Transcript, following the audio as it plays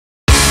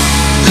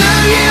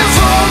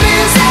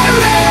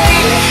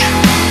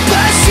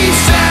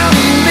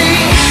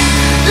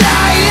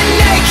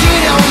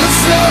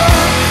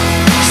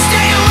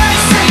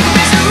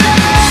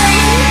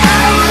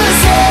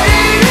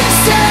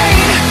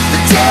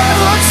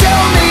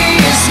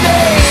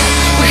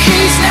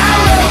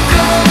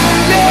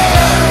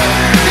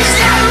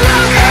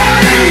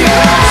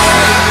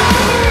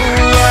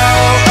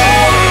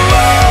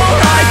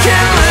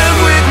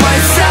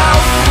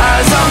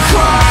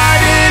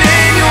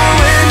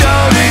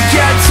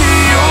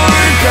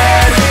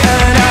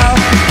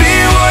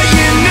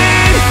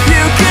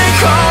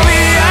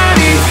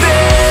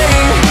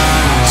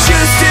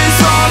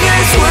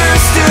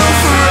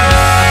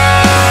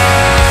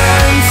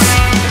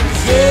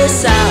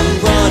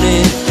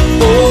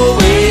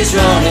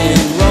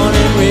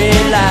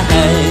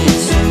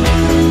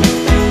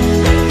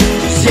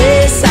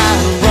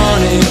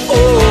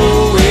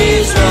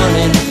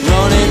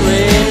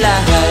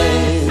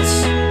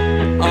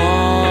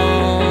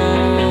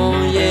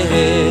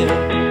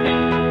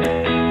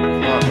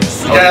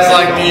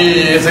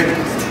music.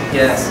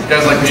 Yes. You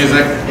guys like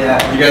music?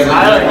 Yeah. You guys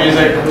like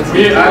music?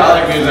 I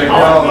like music. I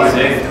like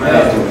music.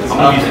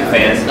 I'm a music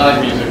fan. I like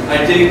music.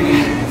 I dig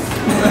music.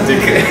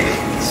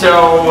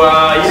 So,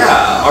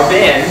 yeah, our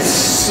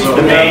bands,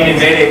 the Maine and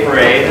Mayday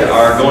Parade,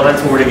 are going on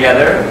tour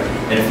together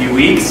in a few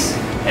weeks.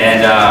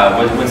 And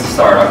when's the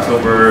start?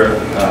 October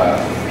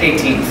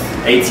 18th.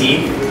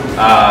 18th.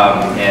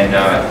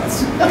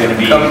 It's going to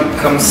be...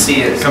 Come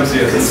see it. Come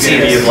see us. It's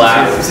going to be a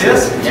blast. See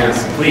us? Yeah.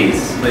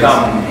 Please,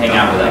 come hang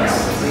out with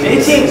us.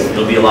 18th.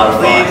 It'll be a lot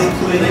of fun.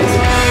 Please.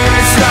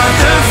 It's not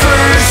the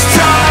first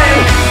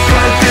time,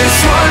 but this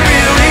one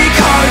really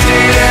caused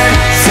it. And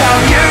tell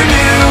your